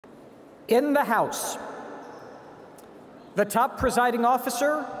In the House, the top presiding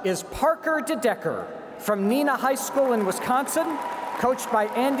officer is Parker DeDeker from Neenah High School in Wisconsin, coached by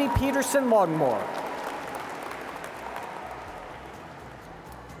Andy Peterson Longmore.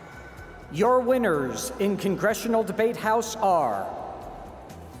 Your winners in Congressional Debate House are,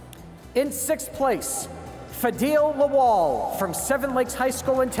 in 6th place, Fadil Lawal from Seven Lakes High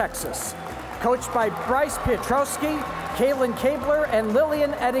School in Texas, coached by Bryce Piotrowski, Kaylin Kabler, and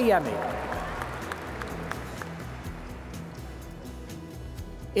Lillian Adeyemi.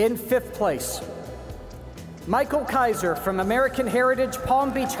 In 5th place, Michael Kaiser from American Heritage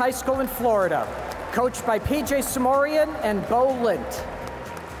Palm Beach High School in Florida, coached by PJ Samorian and Bo Lint.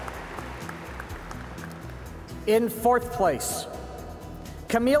 In 4th place,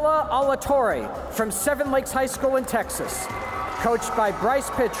 Camila Alatorre from Seven Lakes High School in Texas, coached by Bryce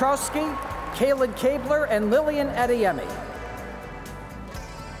Piotrowski, Kaylin Kabler, and Lillian Adeyemi.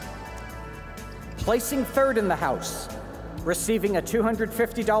 Placing 3rd in the House, receiving a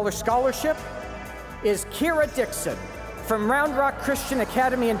 $250 scholarship, is Kira Dixon from Round Rock Christian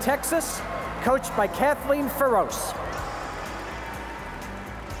Academy in Texas, coached by Kathleen Feroce.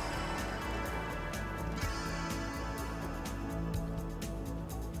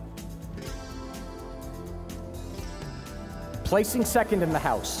 Placing 2nd in the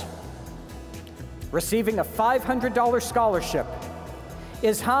House, receiving a $500 scholarship,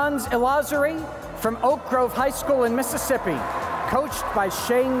 is Hans Elazari from Oak Grove High School in Mississippi, coached by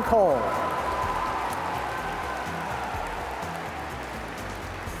Shane Cole.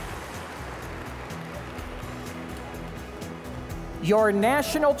 Your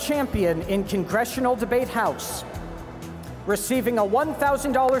national champion in Congressional Debate House, receiving a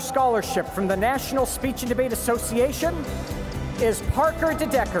 $1,000 scholarship from the National Speech and Debate Association, is Parker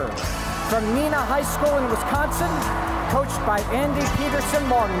DeDeker from Neenah High School in Wisconsin, coached by Andy Peterson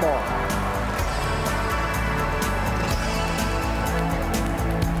Longmore.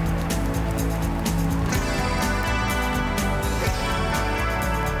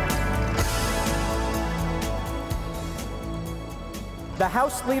 The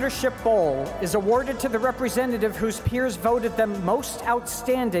House Leadership Bowl is awarded to the representative whose peers voted them most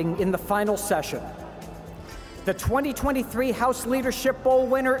outstanding in the final session. The 2023 House Leadership Bowl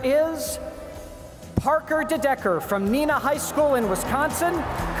winner is Parker DeDeker from Neenah High School in Wisconsin,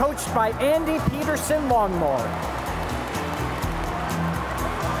 coached by Andy Peterson Longmore.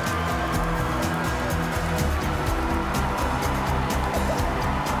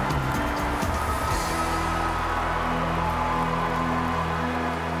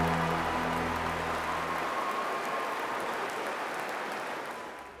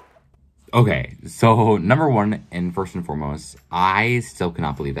 Okay, so number one, and first and foremost, I still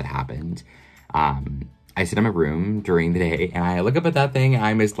cannot believe that happened. I sit in my room during the day and I look up at that thing and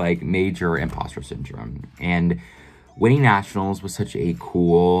I'm just like major imposter syndrome. And winning nationals was such a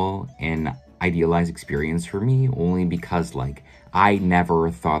cool and idealized experience for me, only because like I never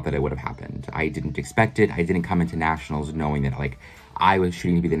thought that it would have happened. I didn't expect it. I didn't come into nationals knowing that like I was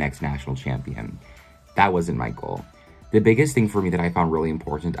shooting to be the next national champion. That wasn't my goal. The biggest thing for me that I found really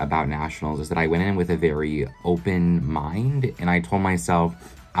important about nationals is that I went in with a very open mind, and I told myself,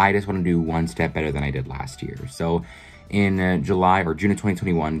 I just want to do one step better than I did last year. So in July or June of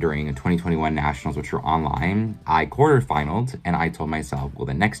 2021, during 2021 nationals, which were online, I quarterfinaled, and I told myself, well,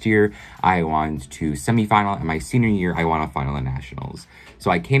 the next year I want to semifinal, and my senior year I want to final in nationals.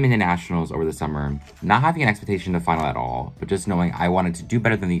 So I came into nationals over the summer, not having an expectation to final at all, but just knowing I wanted to do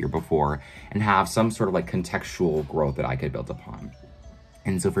better than the year before and have some sort of like contextual growth that I could build upon.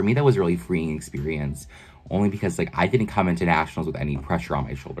 And so for me, that was a really freeing experience, only because like I didn't come into nationals with any pressure on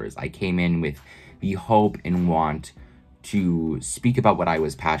my shoulders. I came in with the hope and want to speak about what I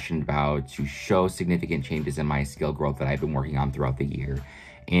was passionate about, to show significant changes in my skill growth that I've been working on throughout the year,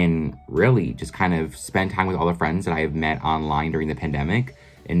 and really just kind of spend time with all the friends that I have met online during the pandemic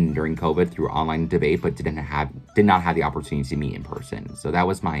and during COVID through online debate, but did not have the opportunity to meet in person. So that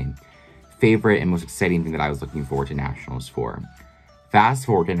was my favorite and most exciting thing that I was looking forward to nationals for. Fast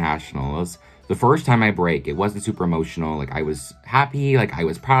forward to nationals, the first time I break, it wasn't super emotional. Like I was happy, like I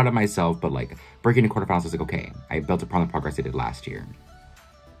was proud of myself, but like breaking to quarterfinals was like, okay, I built upon the progress I did last year.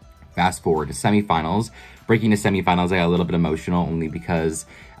 Fast forward to semifinals. Breaking to semifinals, I got a little bit emotional only because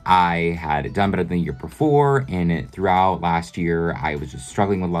I had done better than the year before, and throughout last year, I was just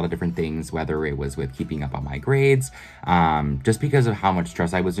struggling with a lot of different things, whether it was with keeping up on my grades, just because of how much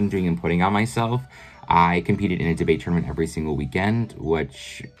stress I was doing and putting on myself. I competed in a debate tournament every single weekend,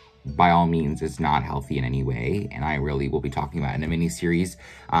 which by all means is not healthy in any way, and I really will be talking about in a mini-series,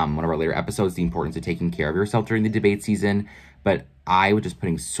 one of our later episodes, the importance of taking care of yourself during the debate season. But I was just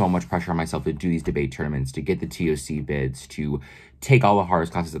putting so much pressure on myself to do these debate tournaments, to get the TOC bids, to take all the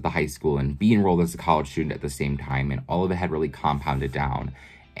hardest classes at the high school and be enrolled as a college student at the same time. And all of it had really compounded down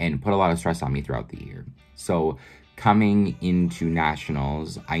and put a lot of stress on me throughout the year. So coming into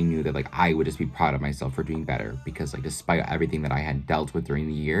nationals, I knew that like I would just be proud of myself for doing better, because like despite everything that I had dealt with during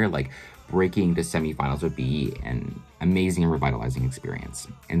the year, like breaking to semifinals would be an amazing and revitalizing experience.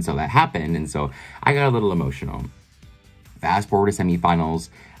 And so that happened, and so I got a little emotional. Fast forward to semifinals,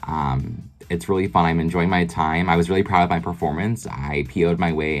 it's really fun. I'm enjoying my time. I was really proud of my performance. I PO'd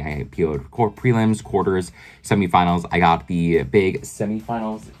my way. I PO'd prelims, quarters, semifinals. I got the big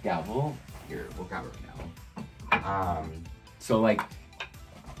semifinals gavel. Here, we'll grab it right now. So like,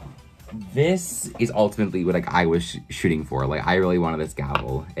 this is ultimately what like I was shooting for. Like, I really wanted this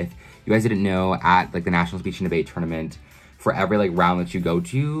gavel. If you guys didn't know, at like the National Speech and Debate Tournament, for every like round that you go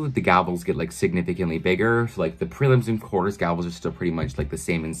to, the gavels get like significantly bigger. So like the prelims and quarters gavels are still pretty much like the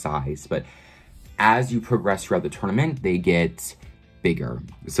same in size, but as you progress throughout the tournament, they get bigger.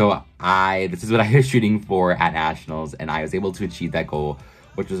 So this is what I was shooting for at nationals, and I was able to achieve that goal,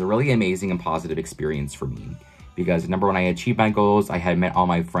 which was a really amazing and positive experience for me. Because number one, I achieved my goals. I had met all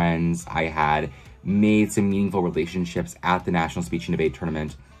my friends. I had made some meaningful relationships at the National Speech and Debate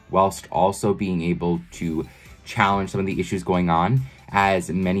Tournament, whilst also being able to challenge some of the issues going on. As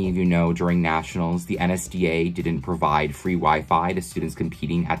many of you know, during nationals, the NSDA didn't provide free Wi-Fi to students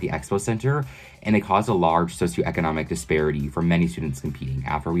competing at the Expo Center, and it caused a large socioeconomic disparity for many students competing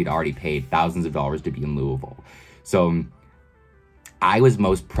after we'd already paid thousands of dollars to be in Louisville. So I was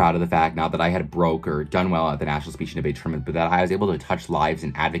most proud of the fact, not that I had broke or done well at the National Speech and Debate Tournament, but that I was able to touch lives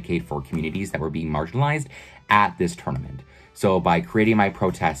and advocate for communities that were being marginalized at this tournament. So by creating my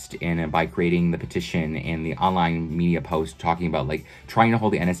protest and by creating the petition and the online media post talking about like trying to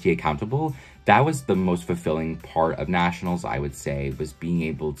hold the NSDA accountable, that was the most fulfilling part of nationals, I would say, was being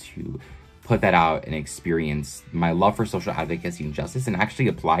able to put that out and experience my love for social advocacy and justice and actually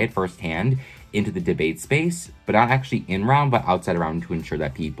apply it firsthand into the debate space, but not actually in round, but outside round, to ensure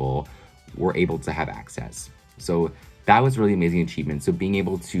that people were able to have access. So that was really amazing achievement. So being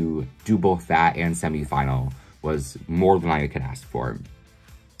able to do both that and semifinal was more than I could ask for.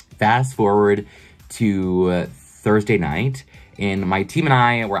 Fast forward to Thursday night, and my team and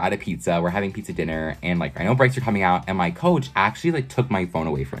I were at a pizza. We're having pizza dinner, and like I know breaks are coming out, and my coach actually like took my phone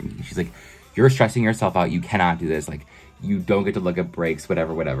away from me. She's like, "You're stressing yourself out. You cannot do this. Like, you don't get to look at breaks,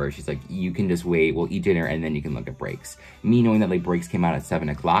 whatever." She's like, "You can just wait. We'll eat dinner, and then you can look at breaks." Me knowing that like breaks came out at 7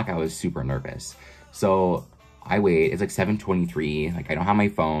 o'clock, I was super nervous. So I wait. It's like 7:23. Like I don't have my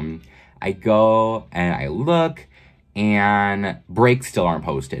phone. I go and I look, and breaks still aren't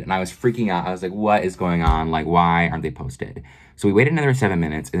posted. And I was freaking out. I was like, what is going on? Like, why aren't they posted? So we waited another 7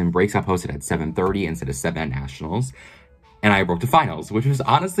 minutes, and then breaks got posted at 7:30 instead of 7 at nationals. And I broke to finals, which was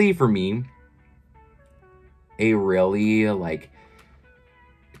honestly for me a really like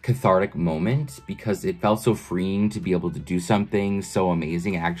cathartic moment, because it felt so freeing to be able to do something so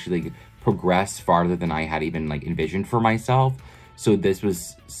amazing and actually like, progress farther than I had even like envisioned for myself. So this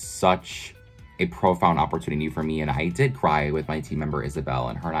was such a profound opportunity for me, and I did cry with my team member Isabel,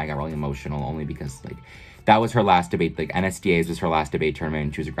 and her and I got really emotional only because like that was her last debate. Like NSDA's was her last debate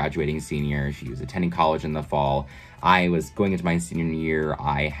tournament. She was a graduating senior. She was attending college in the fall. I was going into my senior year.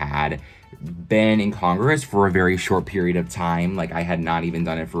 I had been in Congress for a very short period of time. Like I had not even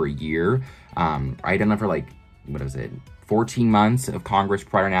done it for a year. I had done it for like, what was it? 14 months of Congress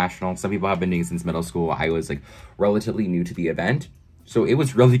prior to national. Some people have been doing it since middle school. I was like relatively new to the event. So it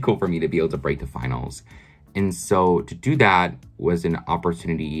was really cool for me to be able to break to finals. And so to do that was an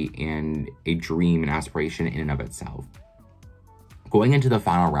opportunity and a dream and aspiration in and of itself. Going into the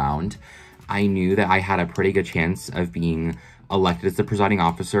final round, I knew that I had a pretty good chance of being elected as the presiding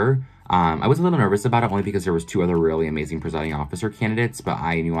officer. I was a little nervous about it only because there was 2 other really amazing presiding officer candidates, but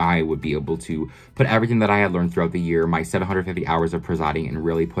I knew I would be able to put everything that I had learned throughout the year, my 750 hours of presiding, and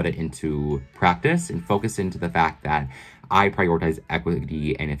really put it into practice and focus into the fact that I prioritize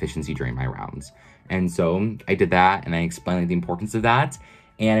equity and efficiency during my rounds. And so I did that, and I explained the importance of that,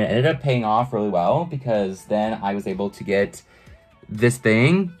 and it ended up paying off really well, because then I was able to get this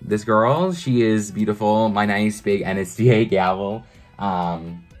thing, this girl. She is beautiful, my nice big NSDA gavel.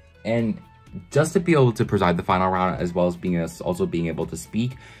 And just to be able to preside the final round, as well as also being able to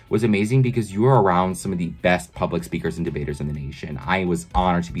speak, was amazing, because you were around some of the best public speakers and debaters in the nation. I was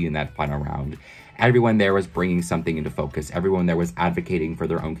honored to be in that final round. Everyone there was bringing something into focus. Everyone there was advocating for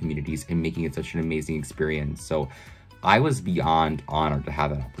their own communities and making it such an amazing experience. So I was beyond honored to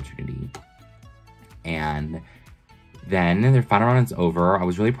have that opportunity. And then the final round is over. I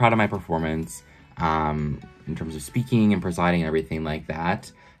was really proud of my performance. in terms of speaking and presiding and everything like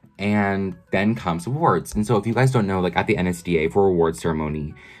that. And then comes awards. And so if you guys don't know, like at the NSDA for awards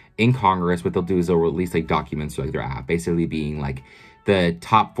ceremony in Congress, what they'll do is they'll release like documents to like their app, basically being like the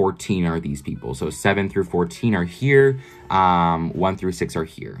top 14 are these people. So 7 through 14 are here. 1 through 6 are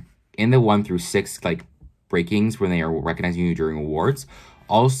here. In the 1 through 6 like breakings when they are recognizing you during awards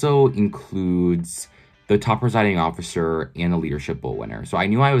also includes the top presiding officer and the leadership bowl winner. So I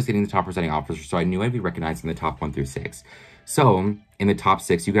knew I was getting the top presiding officer, so I knew I'd be recognizing the top 1 through 6. So in the top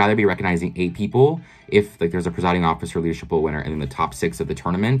 6, you could either be recognizing 8 people if like there's a presiding officer, leadership bowl winner, and then the top 6 of the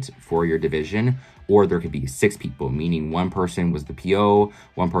tournament for your division, or there could be 6 people, meaning one person was the PO,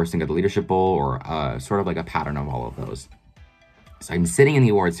 one person got the leadership bowl, or sort of like a pattern of all of those. So I'm sitting in the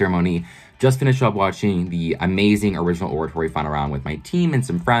award ceremony, just finished up watching the amazing original oratory final round with my team and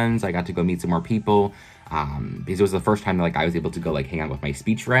some friends. I got to go meet some more people. Because it was the first time that like I was able to go like hang out with my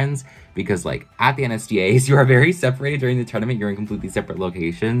speech friends, because like at the NSDAs you are very separated during the tournament. You're in completely separate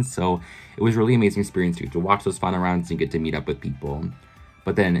locations, so it was really amazing experience to watch those final rounds and get to meet up with people.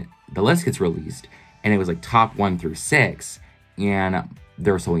 But then the list gets released and it was like top 1 through 6, and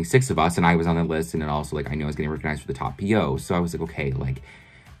there was only 6 of us, and I was on the list, and then also like I knew I was getting recognized for the top PO. So I was like, okay, like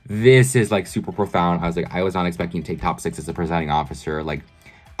this is like super profound. I was like, I was not expecting to take top 6 as a presiding officer. Like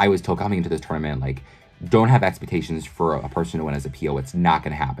I was told coming into this tournament, like, don't have expectations for a person to win as a PO. It's not going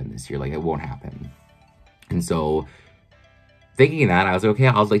to happen this year. Like, it won't happen. And so, thinking that, I was like, okay,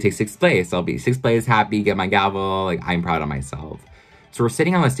 I'll like take 6th place. I'll be 6th place, happy, get my gavel. Like, I'm proud of myself. So we're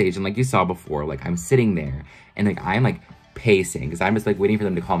sitting on the stage, and like you saw before, like I'm sitting there, and like I'm like pacing, because I'm just like waiting for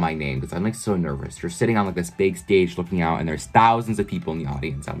them to call my name, because I'm like so nervous. You're sitting on like this big stage looking out, and there's thousands of people in the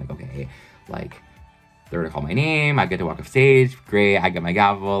audience. I'm like, okay, like they're gonna call my name. I get to walk off stage. Great, I get my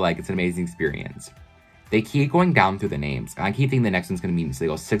gavel. Like, it's an amazing experience. They keep going down through the names. I keep thinking the next one's going to be me. So they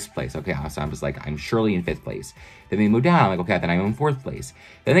go 6th place. Okay, so I'm just like, I'm surely in 5th place. Then they move down. I'm like, okay, then I'm in 4th place.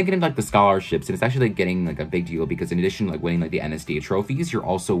 Then they get into like the scholarships. And it's actually like getting like a big deal, because in addition to like winning like the NSDA trophies, you're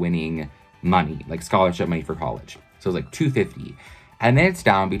also winning money, like scholarship money for college. So it's like $250. And then it's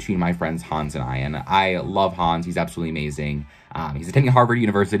down between my friends Hans and I. And I love Hans. He's absolutely amazing. He's attending Harvard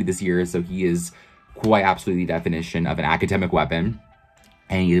University this year. So he is quite absolutely the definition of an academic weapon.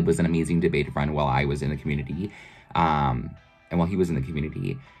 And he was an amazing debate friend while I was in the community, and while he was in the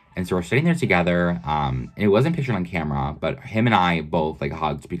community. And so we're sitting there together, and it wasn't pictured on camera, but him and I both like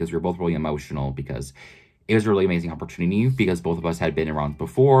hugged, because we were both really emotional, because it was a really amazing opportunity, because both of us had been around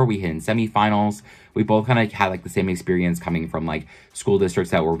before. We hit in semifinals. We both kind of had like the same experience coming from like school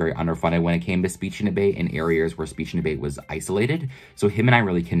districts that were very underfunded when it came to speech and debate, in areas where speech and debate was isolated. So him and I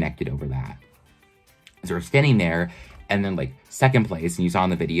really connected over that. So we're standing there, and then like 2nd place, and you saw in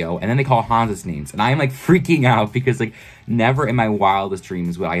the video, and then they call Hans's names, and I'm like freaking out, because like never in my wildest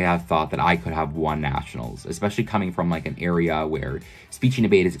dreams would I have thought that I could have won nationals, especially coming from like an area where speech and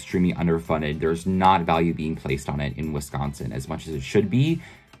debate is extremely underfunded. There's not value being placed on it in Wisconsin as much as it should be.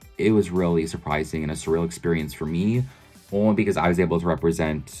 It was really surprising and a surreal experience for me, only because I was able to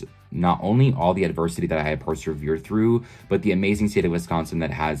represent not only all the adversity that I had persevered through, but the amazing state of Wisconsin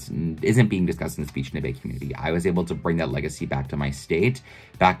that isn't being discussed in the speech and debate community. I was able to bring that legacy back to my state,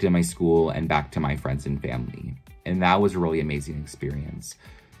 back to my school, and back to my friends and family. And that was a really amazing experience.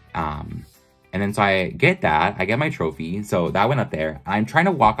 And then so I get my trophy. So that went up there. I'm trying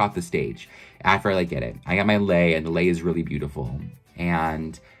to walk off the stage after I like get it. I got my lei, and the lei is really beautiful.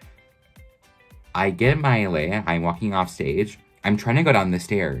 And I get my lei, I'm walking off stage. I'm trying to go down the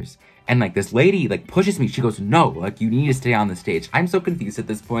stairs, and like this lady like pushes me. She goes, no, like you need to stay on the stage. I'm so confused at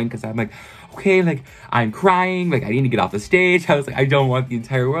this point, because I'm like, okay, like I'm crying, like I need to get off the stage. I was like, I don't want the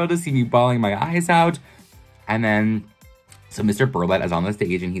entire world to see me bawling my eyes out. And then so Mr. Burlett is on the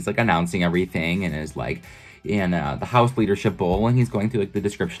stage, and he's like announcing everything, and is like in the House Leadership Bowl, and he's going through like the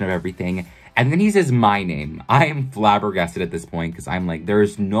description of everything. And then he says my name. I am flabbergasted at this point, because I'm like,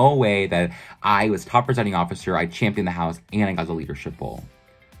 there's no way that I was top presiding officer, I championed the House, and I got the leadership bowl.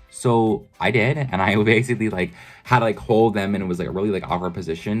 So I did, and I basically like had to like hold them, and it was like a really like awkward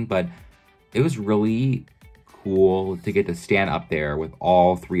position, but it was really cool to get to stand up there with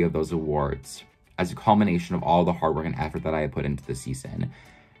all 3 of those awards as a culmination of all the hard work and effort that I had put into the season.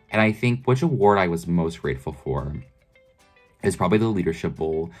 And I think which award I was most grateful for is probably the leadership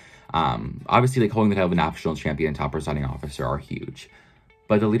bowl. Obviously, like holding the title of a national champion and top presiding officer are huge,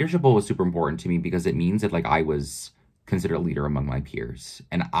 but the leadership bowl was super important to me, because it means that like I was considered a leader among my peers,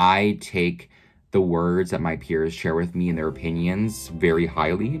 and I take the words that my peers share with me and their opinions very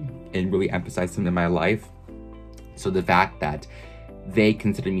highly, and really emphasize them in my life. So the fact that they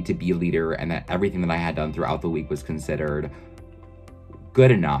considered me to be a leader, and that everything that I had done throughout the week was considered,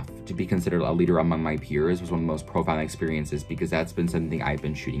 good enough to be considered a leader among my peers was one of the most profound experiences, because that's been something I've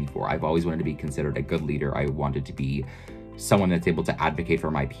been shooting for. I've always wanted to be considered a good leader. I wanted to be someone that's able to advocate for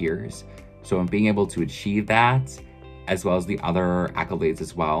my peers. So being able to achieve that, as well as the other accolades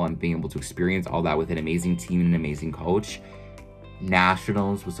as well, and being able to experience all that with an amazing team and an amazing coach,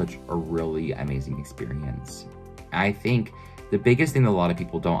 nationals was such a really amazing experience. And I think the biggest thing that a lot of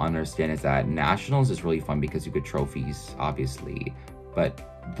people don't understand is that nationals is really fun because you get trophies, obviously,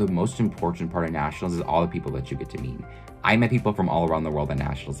 but the most important part of nationals is all the people that you get to meet. I met people from all around the world at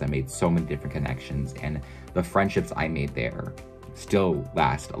nationals that made so many different connections, and the friendships I made there still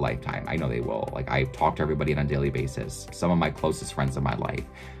last a lifetime. I know they will. Like, I talk to everybody on a daily basis. Some of my closest friends of my life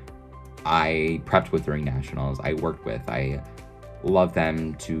I prepped with during nationals, I worked with, I love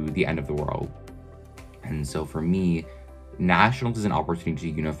them to the end of the world. And so for me, nationals is an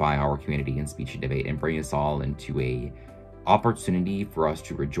opportunity to unify our community in speech and debate and bring us all into a opportunity for us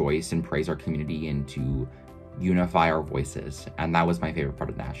to rejoice and praise our community and to unify our voices. And that was my favorite part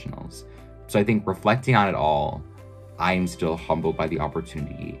of nationals. So I think reflecting on it all, I'm still humbled by the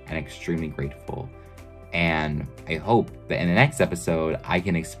opportunity and extremely grateful. And I hope that in the next episode, I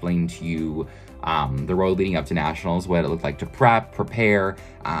can explain to you the road leading up to nationals, what it looked like to prepare,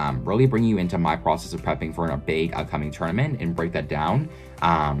 really bring you into my process of prepping for a big upcoming tournament and break that down.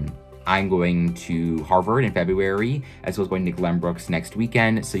 I'm going to Harvard in February, as well as going to Glenbrooks next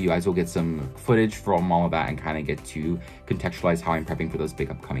weekend. So you guys will get some footage from all of that and kind of get to contextualize how I'm prepping for those big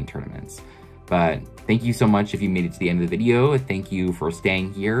upcoming tournaments. But thank you so much if you made it to the end of the video. Thank you for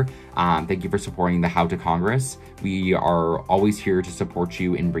staying here. Thank you for supporting the How to Congress. We are always here to support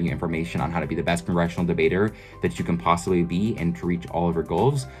you and bring you information on how to be the best congressional debater that you can possibly be and to reach all of your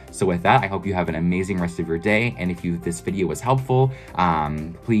goals. So with that, I hope you have an amazing rest of your day. And if this video was helpful,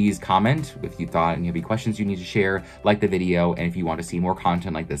 please comment if you thought and you have any questions you need to share, like the video. And if you want to see more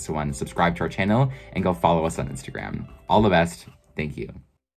content like this one, subscribe to our channel and go follow us on Instagram. All the best. Thank you.